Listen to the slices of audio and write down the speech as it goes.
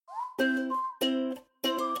Hi,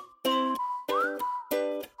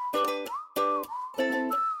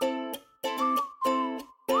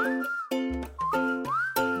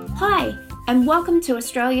 and welcome to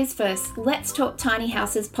Australia's first Let's Talk Tiny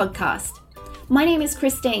Houses podcast. My name is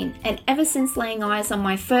Christine, and ever since laying eyes on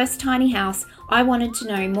my first tiny house, I wanted to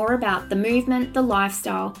know more about the movement, the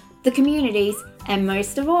lifestyle, the communities, and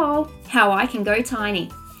most of all, how I can go tiny.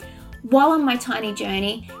 While on my tiny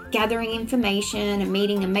journey, gathering information and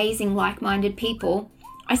meeting amazing like-minded people,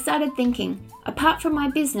 I started thinking, apart from my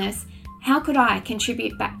business, how could I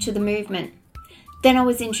contribute back to the movement? Then I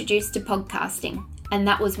was introduced to podcasting, and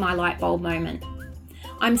that was my light bulb moment.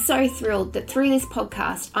 I'm so thrilled that through this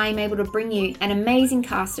podcast, I am able to bring you an amazing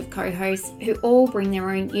cast of co-hosts who all bring their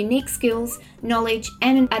own unique skills, knowledge,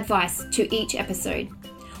 and advice to each episode.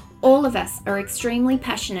 All of us are extremely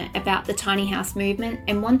passionate about the tiny house movement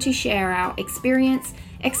and want to share our experience,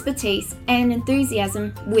 expertise, and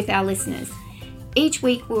enthusiasm with our listeners. Each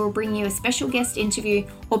week, we will bring you a special guest interview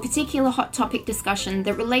or particular hot topic discussion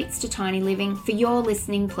that relates to tiny living for your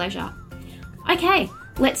listening pleasure. Okay,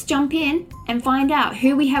 let's jump in and find out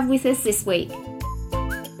who we have with us this week.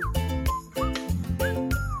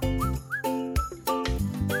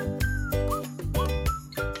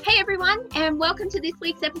 Hey everyone, and welcome to this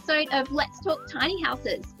week's episode of Let's Talk Tiny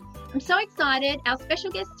Houses. I'm so excited. Our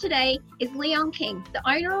special guest today is Leon King, the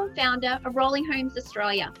owner and founder of Rolling Homes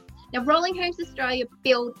Australia. Now, Rolling Homes Australia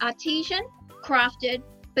build artisan, crafted,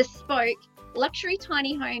 bespoke, luxury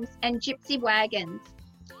tiny homes and gypsy wagons.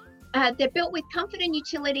 They're built with comfort and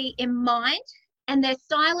utility in mind, and they're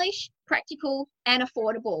stylish, practical, and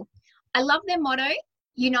affordable. I love their motto,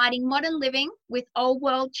 uniting modern living with old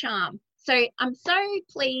world charm. So I'm so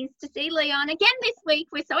pleased to see Leon again this week.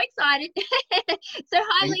 We're so excited. So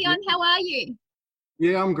hi, Thank Leon. you. How are you?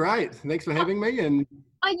 Yeah, I'm great. Thanks for having me. And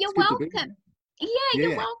Oh, you're welcome.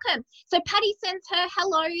 You're welcome. So Patty sends her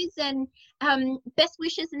hellos and best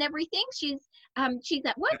wishes and everything. She's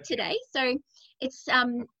at work today, so it's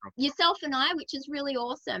yourself and I, which is really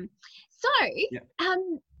awesome. So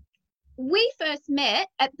we first met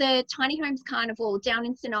at the Tiny Homes Carnival down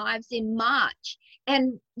in St Ives in March,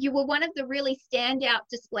 and you were one of the really standout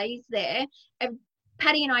displays there. And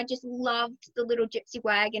Patty and I just loved the little gypsy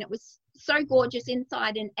wagon. It was so gorgeous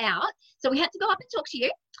inside and out. So we had to go up and talk to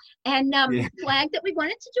you and flag that we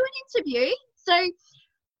wanted to do an interview. So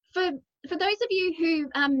for those of you who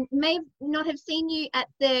may not have seen you at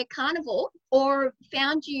the carnival or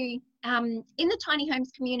found you in the tiny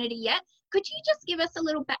homes community yet, could you just give us a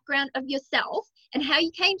little background of yourself and how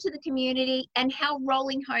you came to the community and how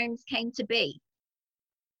Rolling Homes came to be?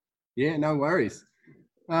 Yeah, no worries.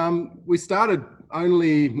 We started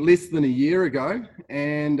only less than a year ago,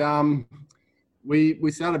 and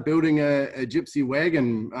we started building a gypsy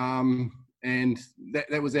wagon, and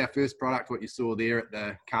that was our first product, what you saw there at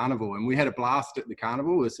the carnival. And we had a blast at the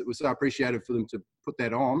carnival. It was so appreciated for them to put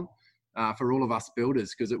that on for all of us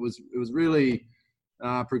builders, because it was really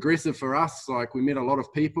progressive for us. Like, we met a lot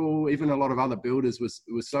of people, even a lot of other builders.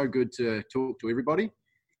 It was so good to talk to everybody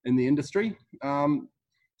in the industry.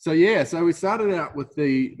 So we started out with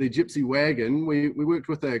the gypsy wagon. We worked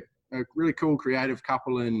with a really cool creative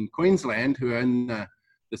couple in Queensland who are in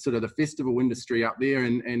the sort of the festival industry up there,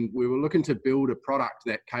 and we were looking to build a product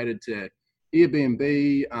that catered to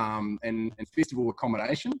Airbnb and festival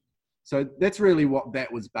accommodation. So that's really what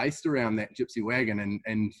that was based around, that gypsy wagon,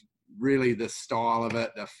 and really the style of it,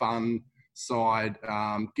 the fun side,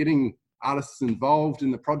 getting artists involved in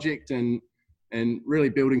the project and really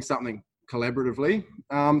building something collaboratively.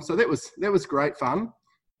 So that was great fun.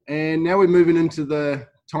 And now we're moving into the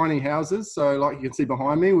tiny houses. So like you can see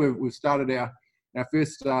behind me, we've started our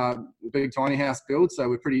first big tiny house build. So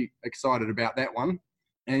we're pretty excited about that one.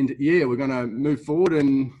 And we're going to move forward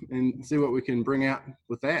and see what we can bring out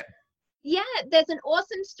with that. Yeah, there's an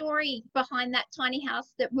awesome story behind that tiny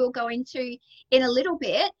house that we'll go into in a little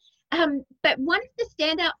bit. But one of the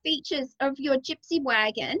standout features of your gypsy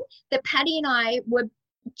wagon that Patty and I were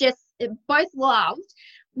just both loved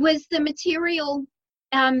was the material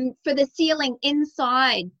for the ceiling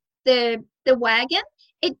inside the wagon.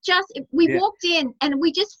 We walked in and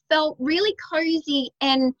we just felt really cozy,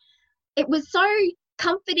 and it was so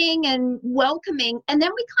comforting and welcoming. And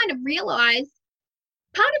then we kind of realized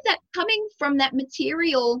part of that coming from that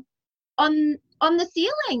material on the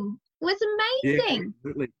ceiling was amazing. Yeah,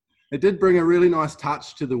 absolutely. It did bring a really nice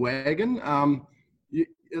touch to the wagon.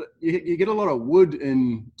 You get a lot of wood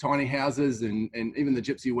in tiny houses and even the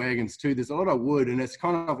gypsy wagons too. There's a lot of wood, and it's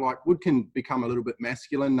kind of like wood can become a little bit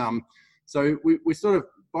masculine. So we sort of,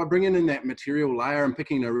 by bringing in that material layer and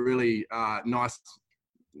picking a really nice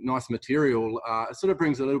nice material, it sort of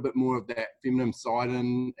brings a little bit more of that feminine side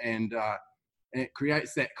in, and it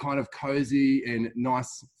creates that kind of cozy and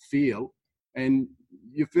nice feel. And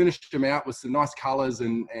you finish them out with some nice colours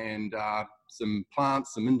and some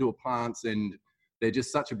plants, some indoor plants, and they're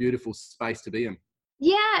just such a beautiful space to be in.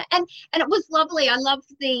 Yeah, and it was lovely. I loved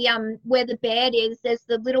the where the bed is. There's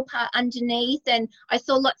the little part underneath, and I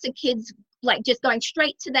saw lots of kids like just going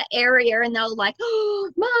straight to that area, and they were like,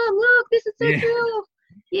 "Oh, Mom, look, this is so cool."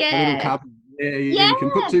 Yeah. A little cupboard. Yeah, you can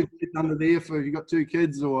put 2 kids under there if you've got 2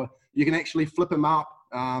 kids, or you can actually flip them up,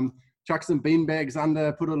 chuck some bean bags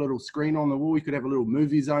under, put a little screen on the wall. You could have a little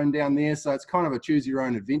movie zone down there. So it's kind of a choose your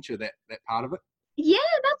own adventure, that part of it. Yeah,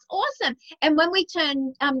 that's awesome. And when we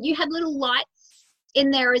turned, you had little lights in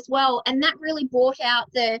there as well, and that really brought out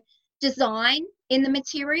the design in the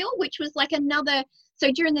material, which was like another.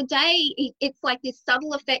 So during the day, it's like this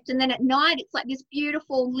subtle effect, and then at night, it's like this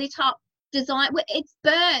beautiful lit up design. It's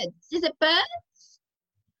birds. Is it birds?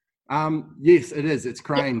 Yes, it is. It's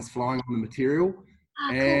cranes flying on the material.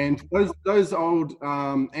 And cool. those old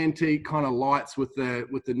antique kind of lights with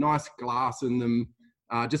the nice glass in them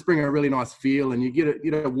just bring a really nice feel, and you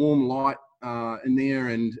get a warm light in there,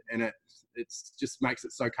 and it's just makes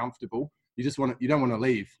it so comfortable. You don't want to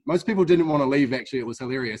leave. Most people didn't want to leave. Actually, it was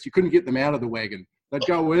hilarious. You couldn't get them out of the wagon. They'd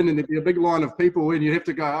go in, and there'd be a big line of people, and you'd have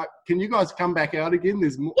to go, "Can you guys come back out again?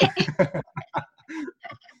 There's more."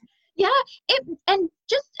 Yeah, and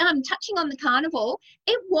just touching on the carnival,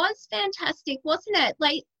 it was fantastic, wasn't it?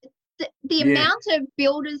 Like the amount of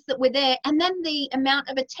builders that were there, and then the amount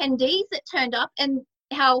of attendees that turned up, and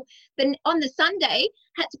how on the Sunday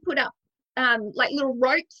had to put up like little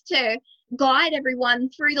ropes to guide everyone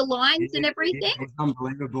through the lines and everything. It was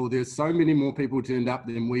unbelievable. There's so many more people turned up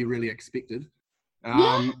than we really expected.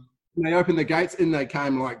 They opened the gates, and they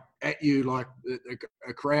came like at you like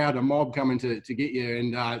a crowd, a mob coming to get you,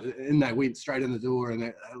 and they went straight in the door, and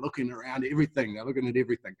they're looking around everything. They're looking at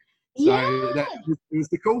everything. So it was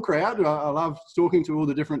the cool crowd. I love talking to all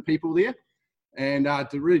the different people there, and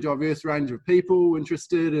it's a really diverse range of people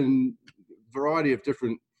interested in a variety of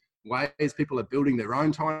different ways. People are building their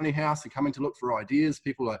own tiny house and coming to look for ideas.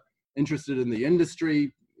 People are interested in the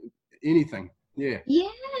industry, anything. Yeah,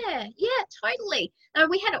 totally.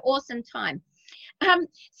 We had an awesome time.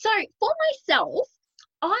 So for myself,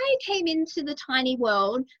 I came into the tiny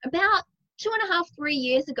world about 2.5, 3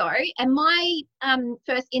 years ago, and my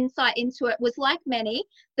first insight into it was like many,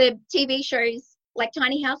 the TV shows like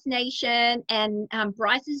Tiny House Nation and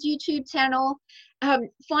Bryce's YouTube channel,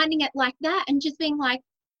 finding it like that and just being like,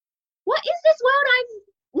 what is this world I've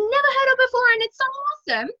never heard of before, and it's so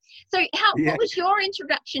awesome. So what was your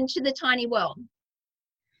introduction to the tiny world?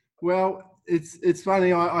 Well, it's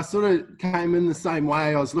funny. I sort of came in the same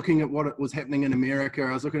way. I was looking at what was happening in America.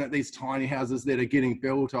 I was looking at these tiny houses that are getting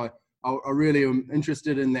built. I really am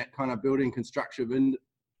interested in that kind of building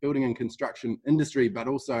and construction industry, but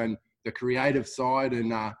also in the creative side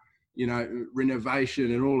and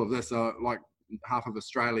renovation and all of this. Like half of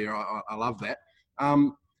Australia, I love that.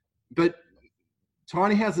 But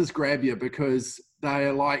tiny houses grab you because they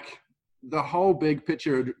are like the whole big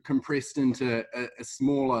picture compressed into a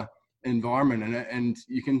smaller environment, and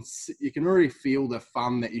you can already feel the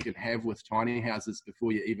fun that you can have with tiny houses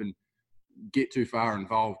before you even get too far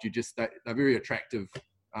involved. They're very attractive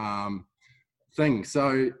thing.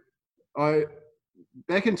 So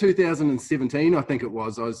back in 2017, I think it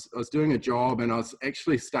was, I was doing a job, and I was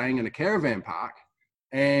actually staying in a caravan park,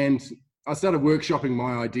 and I started workshopping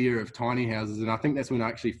my idea of tiny houses, and I think that's when I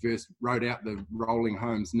actually first wrote out the Rolling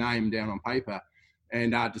Homes name down on paper,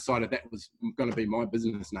 and decided that was going to be my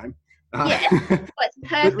business name. It's perfect.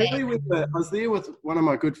 But really, I was there with one of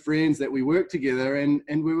my good friends that we worked together, and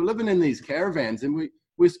we were living in these caravans, and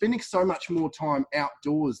we're spending so much more time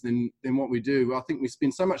outdoors than what we do. I think we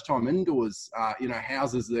spend so much time indoors.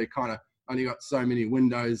 Houses that kind of only got so many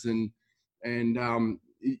windows, and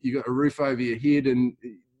you got a roof over your head, and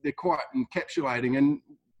they're quite encapsulating. And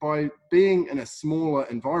by being in a smaller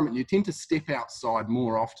environment, you tend to step outside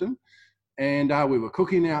more often. And we were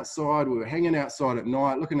cooking outside, we were hanging outside at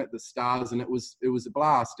night, looking at the stars, and it was a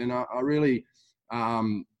blast. And I really,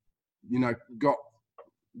 got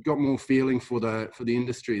more feeling for the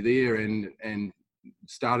industry there, and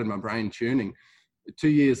started my brain churning. 2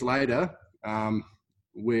 years later,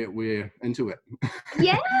 we're into it.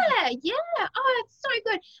 Yeah. Oh, it's so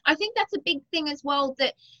good. I think that's a big thing as well,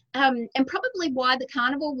 that and probably why the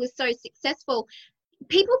carnival was so successful.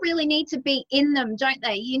 People really need to be in them, don't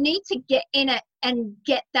they? You need to get in it and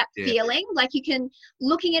get that feeling. Like,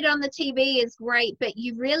 looking at it on the TV is great, but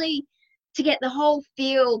you really, to get the whole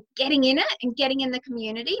feel, getting in it and getting in the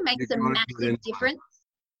community makes a massive difference.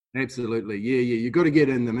 Absolutely. Yeah. You got to get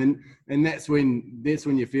in them. And that's when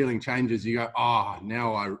your feeling changes. You go, oh,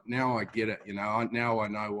 now I get it. Now I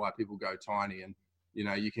know why people go tiny. And,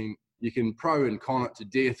 you can pro and con it to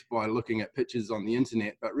death by looking at pictures on the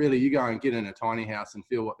internet, but really you go and get in a tiny house and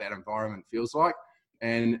feel what that environment feels like.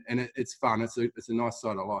 And it's fun. It's a nice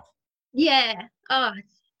side of life. Yeah. Oh,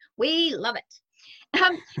 we love it.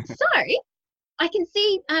 So I can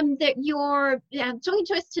see that you're talking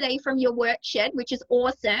to us today from your work shed, which is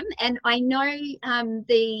awesome. And I know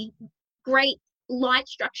the great light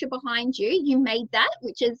structure behind you. You made that,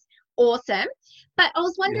 which is awesome. But I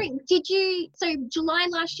was wondering, so July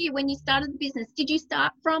last year when you started the business, did you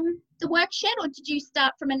start from the work shed or did you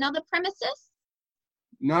start from another premises?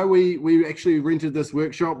 No, we actually rented this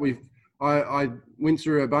workshop. I went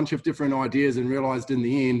through a bunch of different ideas and realized in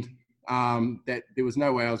the end that there was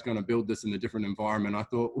no way I was going to build this in a different environment. I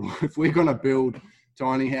thought, if we're going to build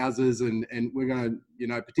tiny houses and we're going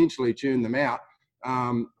to, potentially tune them out,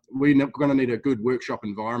 we're going to need a good workshop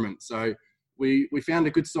environment. So we found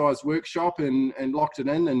a good sized workshop and locked it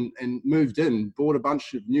in and moved in, bought a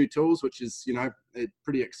bunch of new tools, which is,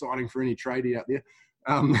 pretty exciting for any tradie out there.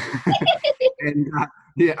 And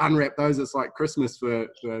unwrap those. It's like Christmas for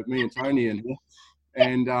me and Tony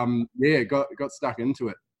and got stuck into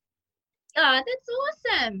it. Oh,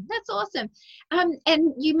 that's awesome.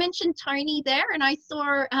 And you mentioned Tony there, and I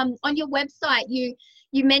saw on your website you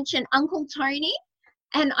mentioned Uncle Tony,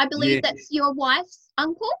 and I believe that's your wife's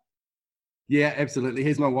uncle. Yeah, absolutely.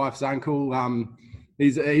 He's my wife's uncle.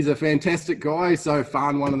 He's a fantastic guy, so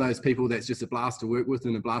fun. One of those people that's just a blast to work with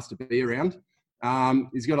and a blast to be around.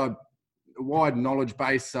 He's got a wide knowledge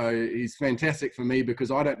base, so he's fantastic for me because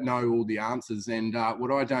I don't know all the answers, and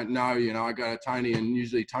what I don't know, I go to Tony, and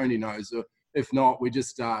usually Tony knows. Or if not, we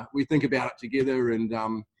just we think about it together, and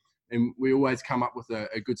we always come up with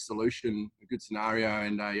a good solution, a good scenario,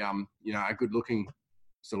 and a good looking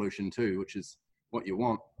solution too, which is what you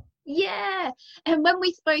want. Yeah, and when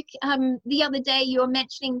we spoke the other day, you were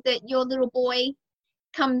mentioning that your little boy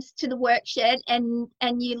comes to the work shed, and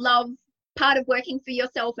you love part of working for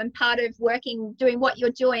yourself and part of doing what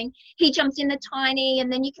you're doing. He jumps in the tiny,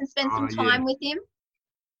 and then you can spend some time with him.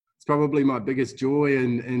 It's probably my biggest joy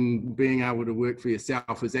in being able to work for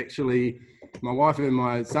yourself is actually my wife and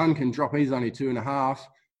my son can drop. He's only 2.5,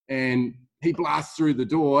 and he blasts through the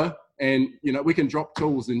door, and we can drop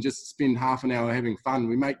tools and just spend half an hour having fun.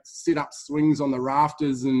 We set up swings on the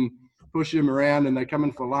rafters and push him around, and they come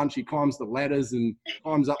in for lunch. He climbs the ladders and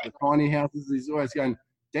climbs up the tiny houses. He's always going,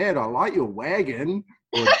 "Dad, I like your wagon."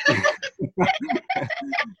 Or,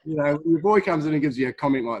 your boy comes in and gives you a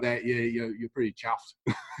comment like that, you're pretty chuffed.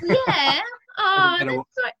 Yeah. Oh, that's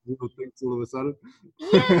so, thinks all of a sudden.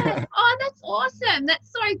 Yeah. Oh, that's awesome.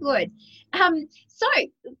 That's so good. So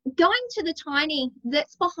going to the tiny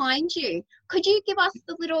that's behind you, could you give us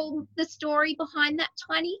the story behind that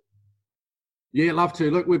tiny? Yeah, love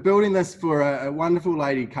to. Look, we're building this for a wonderful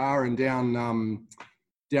lady, Karen, down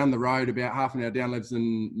the road, about half an hour down, lives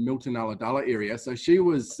in Milton Ulladulla area. So she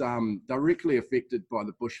was directly affected by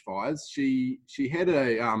the bushfires. She had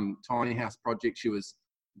a tiny house project she was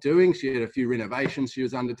doing. She had a few renovations she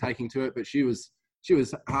was undertaking to it, but she was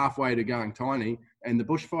halfway to going tiny, and the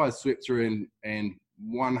bushfires swept through and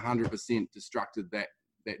 100% destructed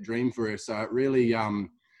that dream for her. So it really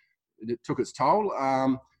it took its toll.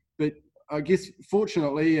 But I guess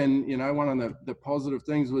fortunately, and one of the positive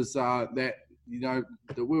things was that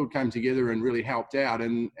the world came together and really helped out,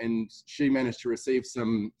 and she managed to receive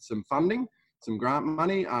some funding, some grant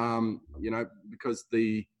money, because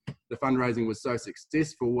the fundraising was so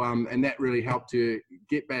successful, and that really helped her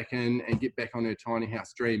get back in and get back on her tiny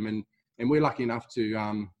house dream, and we're lucky enough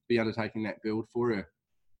to be undertaking that build for her.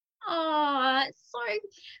 Oh, so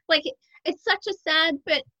it's such a sad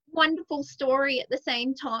but wonderful story at the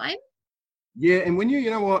same time. Yeah, and when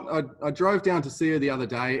I drove down to see her the other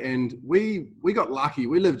day, and we got lucky.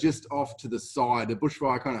 We live just off to the side. The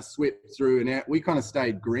bushfire kind of swept through and out. We kind of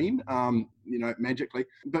stayed green, magically.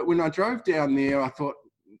 But when I drove down there, I thought,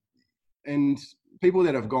 and people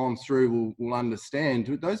that have gone through will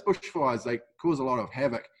understand, those bushfires, they cause a lot of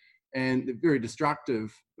havoc and they're very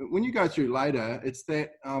destructive. But when you go through later, it's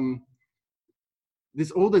that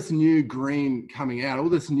there's all this new green coming out, all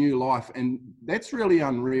this new life, and that's really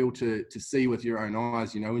unreal to see with your own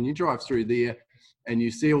eyes. When you drive through there and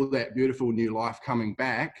you see all that beautiful new life coming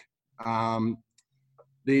back,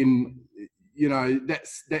 then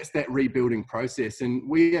that's that rebuilding process, and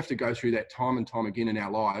we have to go through that time and time again in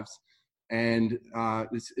our lives. And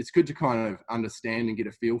it's good to kind of understand and get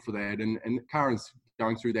a feel for that. And Karen's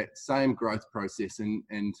going through that same growth process,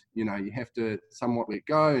 and you have to somewhat let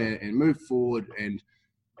go and move forward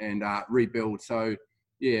and rebuild. So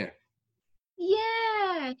yeah.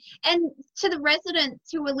 Yeah. And to the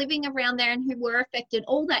residents who were living around there and who were affected,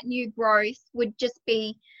 all that new growth would just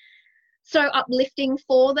be so uplifting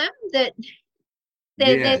for them that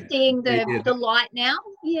they're seeing the light now.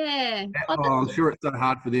 Yeah. I'm sure it's so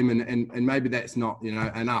hard for them, and maybe that's not,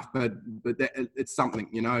 enough, but it's something,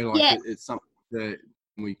 like it's something that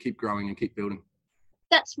we keep growing and keep building.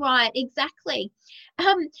 That's right, exactly. So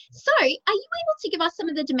are you able to give us some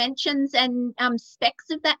of the dimensions and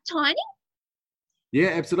specs of that tiny? Yeah,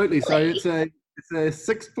 absolutely. So it's a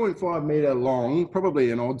 6.5 metre long,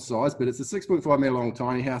 probably an odd size, but it's a 6.5 metre long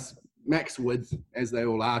tiny house, max width, as they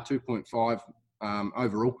all are, 2.5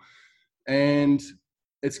 overall. And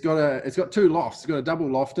it's got two lofts. It's got a double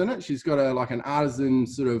loft in it. She's got an artisan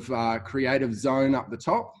sort of creative zone up the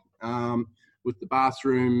top, with the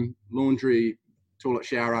bathroom, laundry, toilet,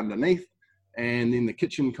 shower underneath, and then the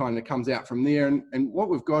kitchen kind of comes out from there. And what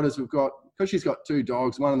we've got, because she's got two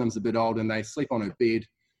dogs, one of them's a bit old and they sleep on her bed.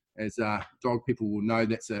 As dog people will know,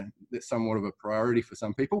 that's somewhat of a priority for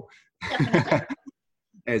some people,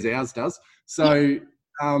 as ours does. So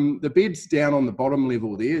the bed's down on the bottom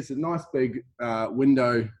level there. It's a nice big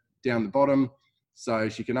window down the bottom, so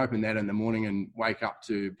she can open that in the morning and wake up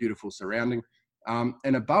to beautiful surrounding.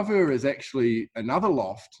 And above her is actually another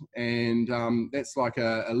loft, and that's like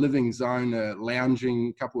a living zone, a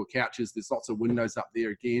lounging, couple of couches. There's lots of windows up there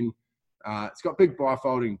again. It's got big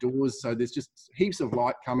bifolding doors, so there's just heaps of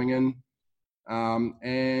light coming in.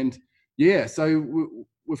 And yeah, so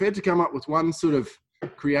we've had to come up with one sort of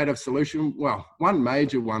creative solution. Well, one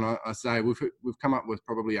major one, I say. We've come up with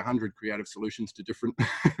probably 100 creative solutions to different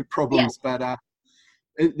problems, but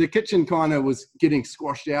the kitchen kind of was getting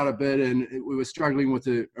squashed out a bit, and we were struggling with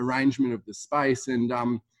the arrangement of the space. And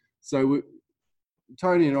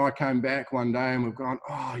Tony and I came back one day and we've gone,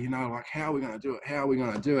 like, how are we going to do it? How are we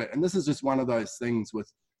going to do it? And this is just one of those things with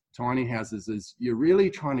tiny houses, is you're really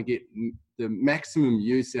trying to get the maximum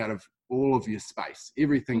use out of all of your space.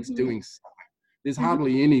 Everything's doing something. There's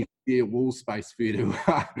hardly any spare wall space for you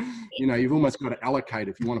to, you've almost got to allocate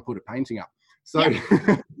if you want to put a painting up. So,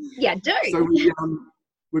 So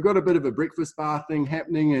we've got a bit of a breakfast bar thing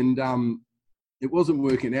happening, and it wasn't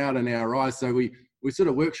working out in our eyes. So we sort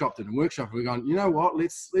of workshopped it. We're going, you know what?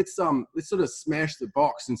 Let's sort of smash the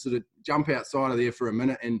box and sort of jump outside of there for a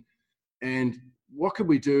minute. And what could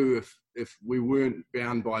we do if we weren't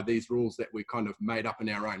bound by these rules that we kind of made up in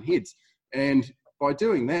our own heads? And by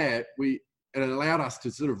doing that, it allowed us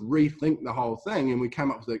to sort of rethink the whole thing, and we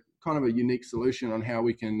came up with a kind of a unique solution on how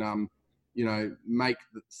we can make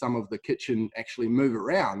some of the kitchen actually move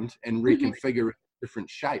around and reconfigure different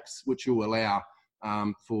shapes, which will allow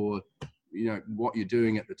for what you're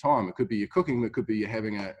doing at the time. It could be you're cooking, it could be you're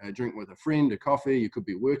having a drink with a friend, a coffee, you could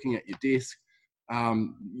be working at your desk.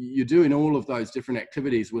 You're doing all of those different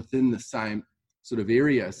activities within the same sort of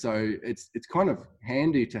area. So it's kind of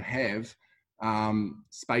handy to have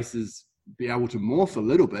spaces be able to morph a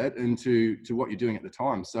little bit into what you're doing at the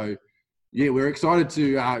time. So yeah, we're excited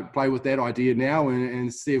to play with that idea now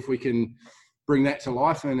and see if we can bring that to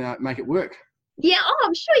life and make it work. Yeah,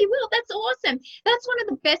 I'm sure you will. That's awesome. That's one of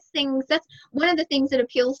the best things. That's one of the things that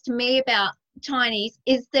appeals to me about Tinies,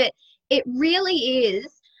 is that it really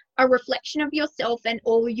is a reflection of yourself and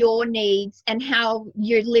all your needs and how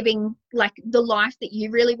you're living, like the life that you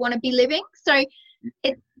really want to be living. So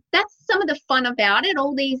that's some of the fun about it,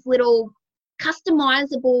 all these little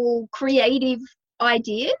customizable, creative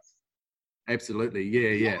ideas. Absolutely.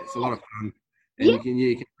 Yeah. It's a lot of fun. And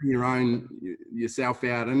you can bring yourself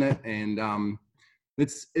out in it. And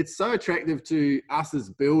it's so attractive to us as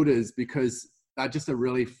builders because they're just a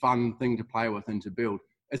really fun thing to play with and to build.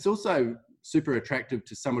 It's also super attractive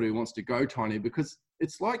to somebody who wants to go tiny because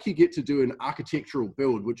it's like you get to do an architectural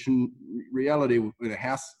build, which in reality in a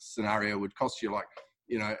house scenario would cost you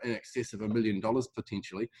in excess of $1 million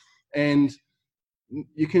potentially. And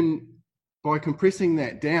you can, by compressing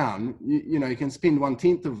that down, you can spend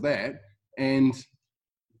 1/10 of that and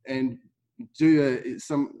do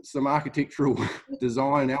some architectural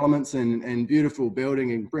design elements and beautiful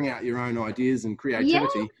building and bring out your own ideas and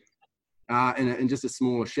creativity in just a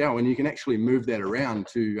smaller shell. And you can actually move that around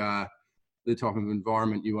to the type of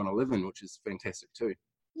environment you want to live in, which is fantastic too.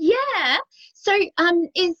 Yeah. So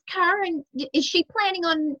is Karen, is she planning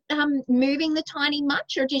on moving the tiny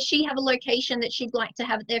much, or does she have a location that she'd like to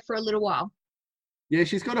have it there for a little while? Yeah,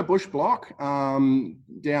 she's got a bush block down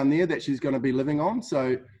there that she's going to be living on.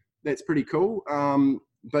 So that's pretty cool.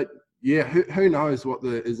 But yeah, who knows what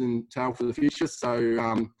is in tail for the future.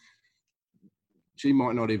 So she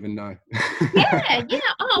might not even know. Yeah.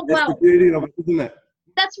 Oh, that's the beauty of it, isn't it?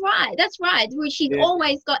 That's right. That's right. Well, she's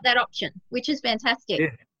always got that option, which is fantastic.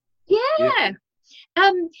 Yeah.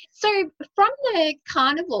 So from the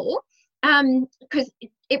carnival, because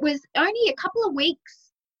it was only a couple of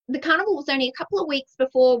weeks, the carnival was only a couple of weeks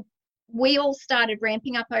before we all started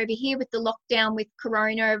ramping up over here with the lockdown with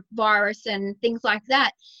coronavirus and things like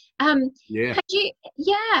that. Had you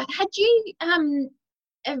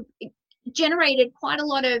generated quite a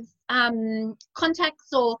lot of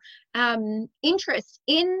contacts or interest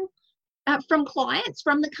in from clients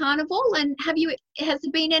from the carnival, and has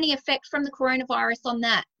there been any effect from the coronavirus on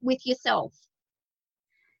that with yourself?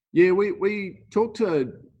 Yeah, we talked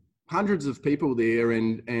to hundreds of people there,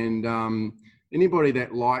 and anybody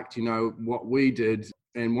that liked, what we did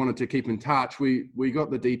and wanted to keep in touch, we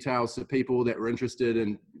got the details to people that were interested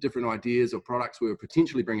in different ideas or products we were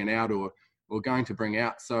potentially bringing out or going to bring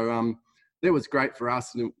out. So that was great for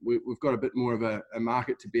us, and we've got a bit more of a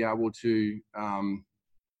market to be able to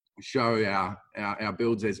show our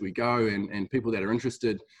builds as we go, and people that are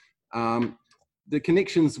interested. The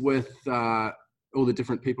connections with all the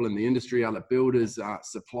different people in the industry, other builders,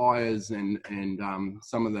 suppliers, and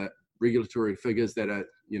some of the regulatory figures that are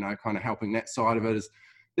kind of helping that side of it, is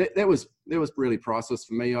that was really priceless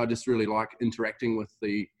for me. I just really like interacting with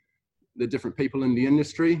the different people in the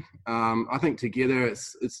industry. I think together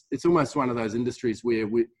it's almost one of those industries where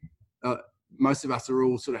most of us are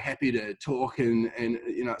all sort of happy to talk, and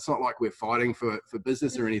it's not like we're fighting for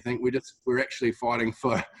business or anything. We're actually fighting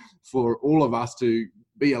for all of us to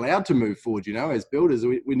be allowed to move forward. As builders,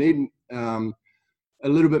 we need a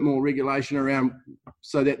little bit more regulation around,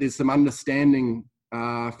 so that there's some understanding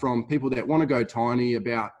from people that want to go tiny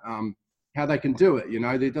about how they can do it.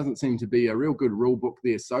 There doesn't seem to be a real good rule book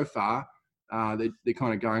there so far. They're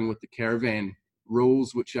kind of going with the caravan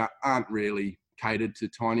rules, which aren't really catered to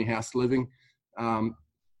tiny house living.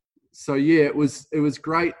 So yeah, it was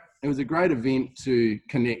great. It was a great event to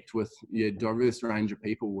connect with a diverse range of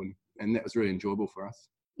people, and that was really enjoyable for us.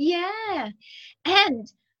 Yeah. And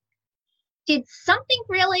did something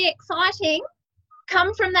really exciting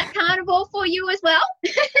come from that carnival for you as well?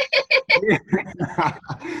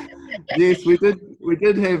 Yes, we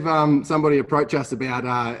did have somebody approach us about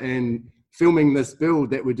and filming this build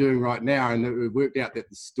that we're doing right now, and it worked out that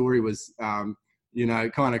the story was kind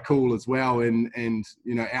of cool as well, and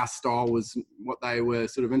our style was what they were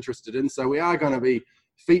sort of interested in. So we are going to be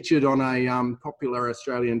featured on a popular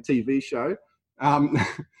Australian TV show.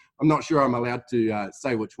 I'm not sure I'm allowed to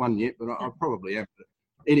say which one yet, but I probably am. But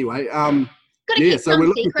anyway, so we're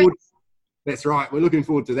looking forward. That's right. We're looking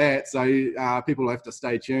forward to that. So people have to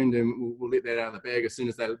stay tuned, and we'll let that out of the bag as soon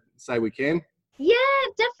as they say we can. Yeah,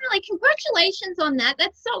 definitely. Congratulations on that.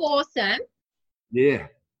 That's so awesome. Yeah.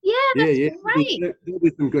 Yeah, that's great. There'll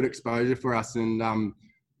be some good exposure for us, and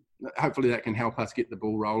hopefully that can help us get the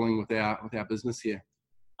ball rolling with our business here.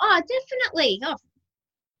 Oh, definitely. Oh,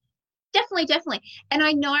 definitely. And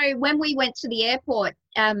I know when we went to the airport,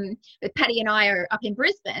 Patty and I are up in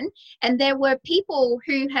Brisbane, and there were people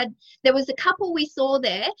there was a couple we saw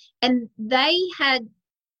there, and they had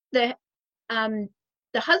the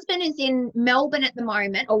husband is in Melbourne at the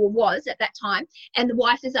moment, or was at that time, and the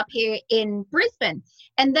wife is up here in Brisbane.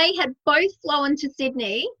 And they had both flown to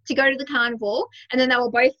Sydney to go to the carnival, and then they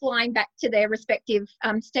were both flying back to their respective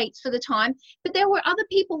states for the time. But there were other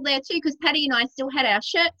people there too, because Patty and I still had our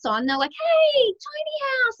shirts on. They're like, hey,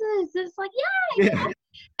 tiny houses. It's like, yeah.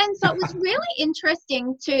 And so it was really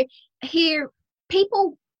interesting to hear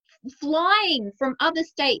people flying from other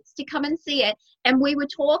states to come and see it. And we were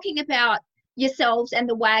talking about yourselves and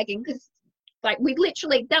the wagon, because we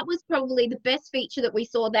literally, that was probably the best feature that we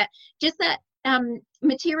saw, that just that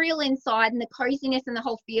material inside and the coziness and the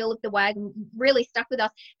whole feel of the wagon really stuck with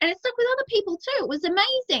us, and it stuck with other people too. It was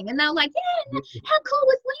amazing, and they were like, yeah, how cool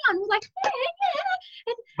was Leon? We're like,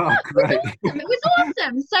 yeah. Great. It was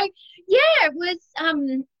awesome. So yeah, it was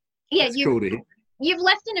you've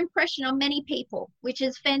left an impression on many people, which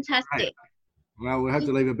is fantastic. Right. Well, we'll have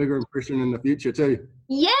to leave a bigger impression in the future too.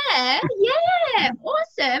 Yeah,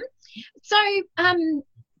 awesome. So,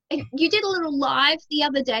 you did a little live the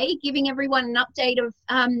other day, giving everyone an update of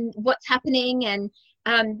what's happening, and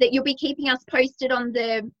that you'll be keeping us posted on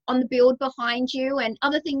the build behind you, and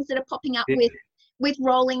other things that are popping up with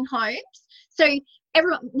Rolling Homes. So,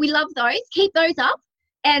 everyone, we love those. Keep those up.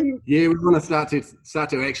 And yeah, we want to start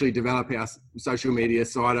to actually develop our social media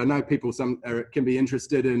side. I know people can be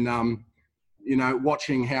interested in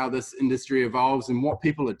watching how this industry evolves and what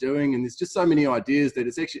people are doing, and there's just so many ideas that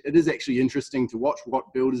it is actually interesting to watch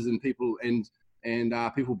what builders and people and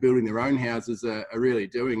people building their own houses are really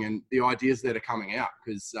doing, and the ideas that are coming out,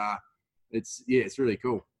 because it's really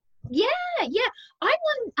cool. Yeah.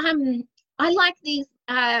 I like these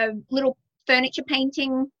little furniture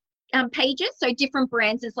painting pages. So different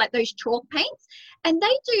brands, it's like those chalk paints, and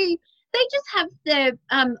they just have the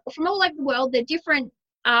from all over the world, they're different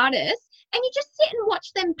artists, and you just sit and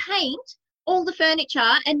watch them paint all the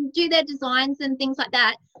furniture and do their designs and things like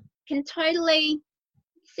that. Can totally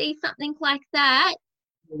see something like that.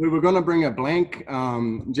 We were going to bring a blank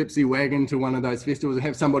gypsy wagon to one of those festivals and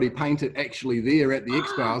have somebody paint it actually there at the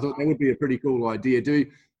expo. I thought that would be a pretty cool idea,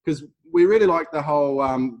 because we really like the whole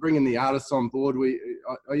bringing the artists on board.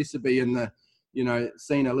 I used to be in the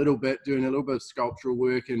scene a little bit, doing a little bit of sculptural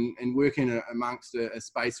work and working amongst a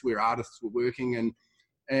space where artists were working, and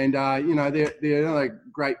they're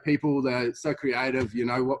great people. They're so creative.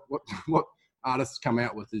 What artists come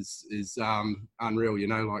out with is unreal.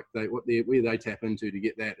 Where they tap into to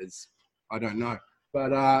get that is, I don't know.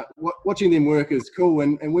 But watching them work is cool,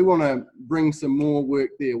 and we want to bring some more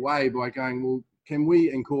work their way by going, well, can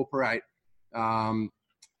we incorporate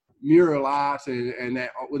mural art and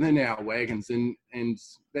that within our wagons, and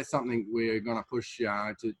that's something we're going to push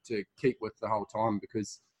to keep with the whole time,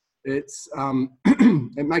 because it's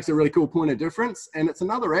it makes a really cool point of difference, and it's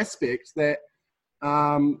another aspect that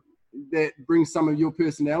that brings some of your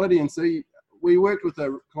personality. And so we worked with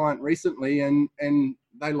a client recently, and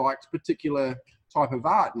they liked particular type of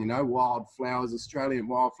art, wildflowers, Australian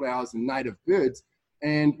wildflowers and native birds,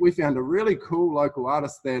 and we found a really cool local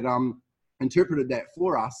artist that interpreted that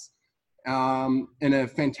for us in a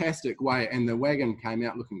fantastic way, and the wagon came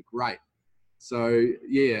out looking great. So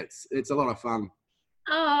yeah, it's a lot of fun.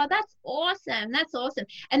 Oh, that's awesome. That's awesome.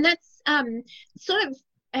 And that's sort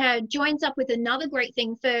of joins up with another great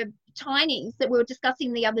thing for tinies that we were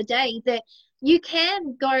discussing the other day, that you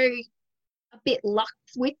can go a bit luxe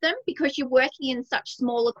with them because you're working in such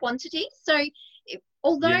smaller quantities. So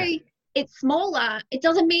although it's smaller, it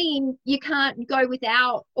doesn't mean you can't go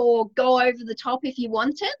without or go over the top if you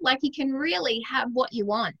want it. Like, you can really have what you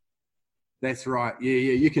want. That's right. Yeah.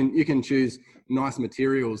 You can choose nice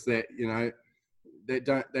materials that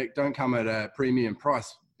that don't come at a premium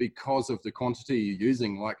price because of the quantity you're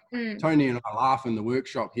using. Like Tony and I laugh in the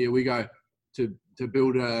workshop here. We go to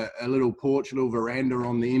build a little porch, a little veranda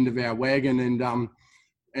on the end of our wagon,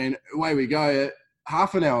 and away we go.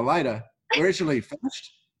 Half an hour later, we're actually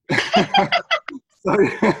finished. So,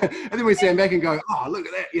 and then we stand back and go, oh, look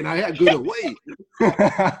at that, how good are we?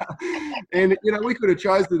 And, we could have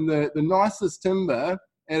chosen the nicest timber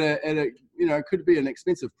at a could be an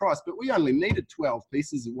expensive price, but we only needed 12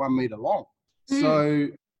 pieces of 1 meter long. So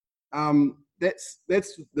that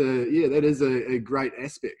is a great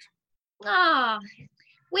aspect. Ah,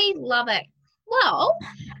 we love it. Well,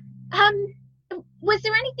 was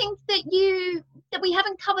there anything that we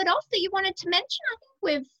haven't covered off that you wanted to mention? I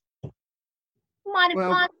think might have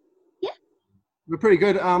gone. Yeah, we're pretty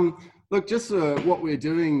good. Look, just what we're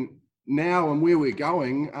doing now and where we're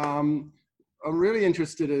going. I'm really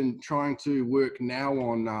interested in trying to work now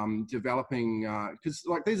on developing, because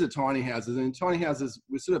these are tiny houses, and tiny houses,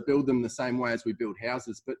 we sort of build them the same way as we build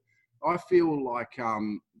houses, but I feel like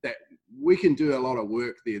that we can do a lot of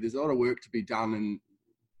work there. There's a lot of work to be done,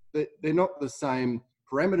 and they're not the same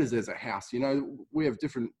parameters as a house. We have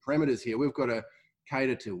different parameters here. We've got to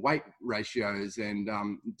cater to weight ratios and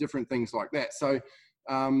different things like that. So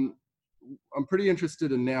I'm pretty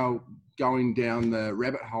interested in now going down the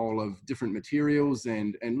rabbit hole of different materials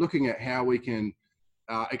and looking at how we can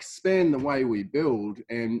expand the way we build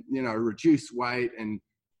and, reduce weight and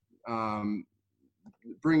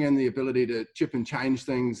bring in the ability to chip and change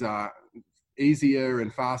things easier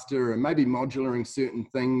and faster, and maybe modularing certain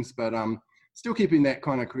things, but still keeping that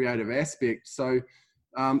kind of creative aspect. So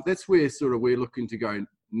that's where we're looking to go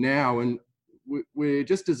now. And we're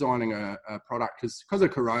just designing a product because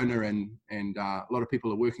of Corona and a lot of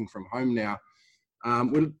people are working from home now.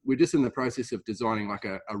 We're just in the process of designing like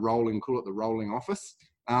a rolling, call it the rolling office.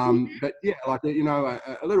 But yeah, like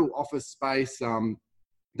a little office space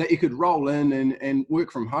that you could roll in and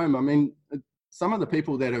work from home. I mean, some of the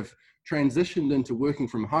people that have transitioned into working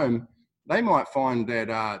from home, they might find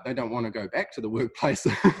that they don't want to go back to the workplace.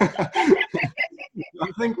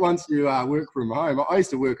 I think once you work from home, I used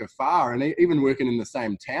to work afar, and even working in the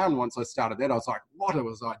same town, once I started that, I was like, what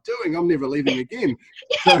was I doing? I'm never leaving again.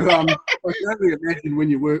 So I can only imagine when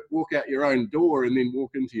you walk out your own door and then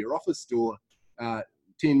walk into your office door 10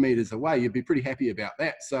 meters away, you'd be pretty happy about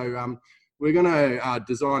that. So we're going to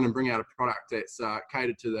design and bring out a product that's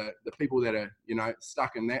catered to the people that are,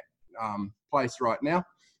 stuck in that place right now.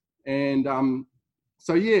 And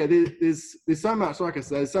so yeah, there's so much, like I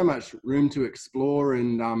said, there's so much room to explore,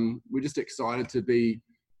 and we're just excited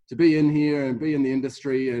to be in here and be in the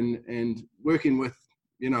industry and working with,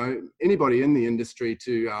 anybody in the industry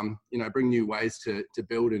to, bring new ways to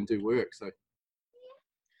build and do work. So.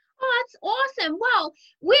 Oh, that's awesome. Well,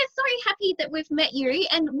 we're so happy that we've met you,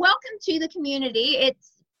 and welcome to the community.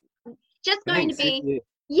 It's just going to be,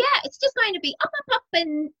 it's just going to be up,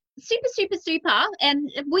 and super, super, super.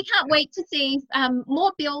 And we can't wait to see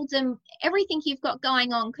more builds and everything you've got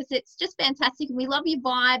going on, because it's just fantastic. And we love your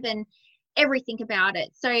vibe and everything about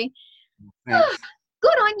it. So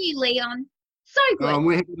good on you, Leon. So good.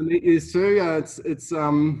 We're happy to meet you too.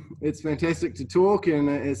 It's fantastic to talk, and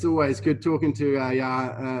it's always good talking to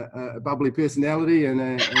a bubbly personality,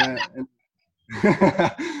 and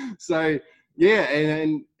so yeah,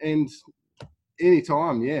 and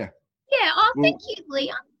anytime, yeah. Yeah. Oh, thank you,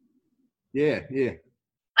 Leon. Yeah.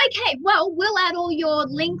 Okay, well, we'll add all your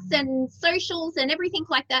links and socials and everything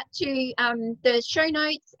like that to the show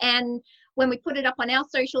notes, and when we put it up on our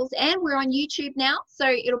socials, and we're on YouTube now, so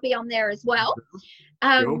it'll be on there as well.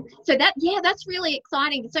 Cool. So that's really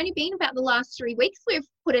exciting. It's only been about the last 3 weeks we've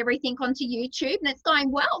put everything onto YouTube, and it's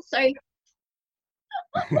going well. So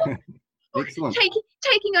excellent.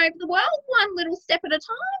 Taking over the world one little step at a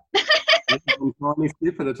time. One tiny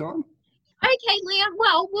step at a time. Okay, Leon.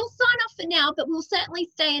 Well, we'll sign off for now, but we'll certainly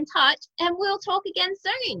stay in touch, and we'll talk again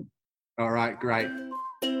soon. All right, great.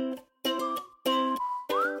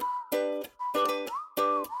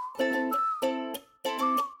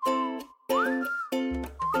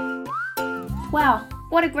 Wow,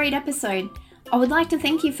 what a great episode. I would like to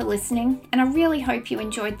thank you for listening, and I really hope you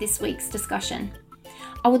enjoyed this week's discussion.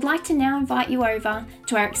 I would like to now invite you over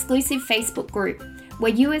to our exclusive Facebook group,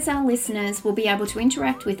 where you as our listeners will be able to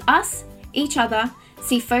interact with us, each other,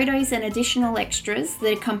 see photos and additional extras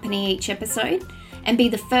that accompany each episode, and be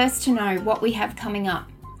the first to know what we have coming up.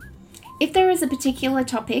 If there is a particular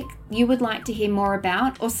topic you would like to hear more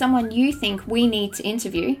about, or someone you think we need to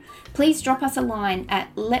interview, please drop us a line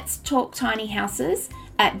at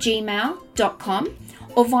letstalktinyhouses@gmail.com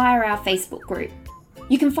or via our Facebook group.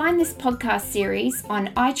 You can find this podcast series on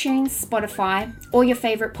iTunes, Spotify, or your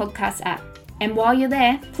favourite podcast app. And while you're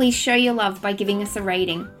there, please show your love by giving us a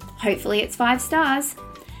rating. Hopefully it's 5 stars.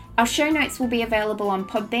 Our show notes will be available on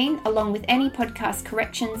Podbean, along with any podcast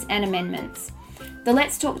corrections and amendments. The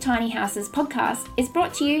Let's Talk Tiny Houses podcast is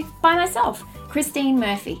brought to you by myself, Christine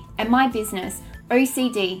Murphy, and my business,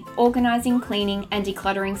 OCD, Organising, Cleaning and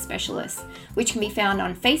Decluttering Specialist, which can be found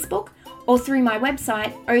on Facebook or through my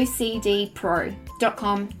website,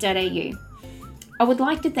 ocdpro.com.au. I would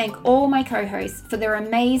like to thank all my co-hosts for their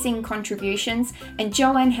amazing contributions, and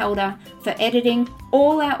Joanne Helder for editing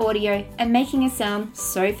all our audio and making us sound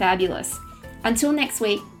so fabulous. Until next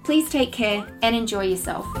week, please take care and enjoy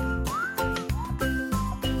yourself.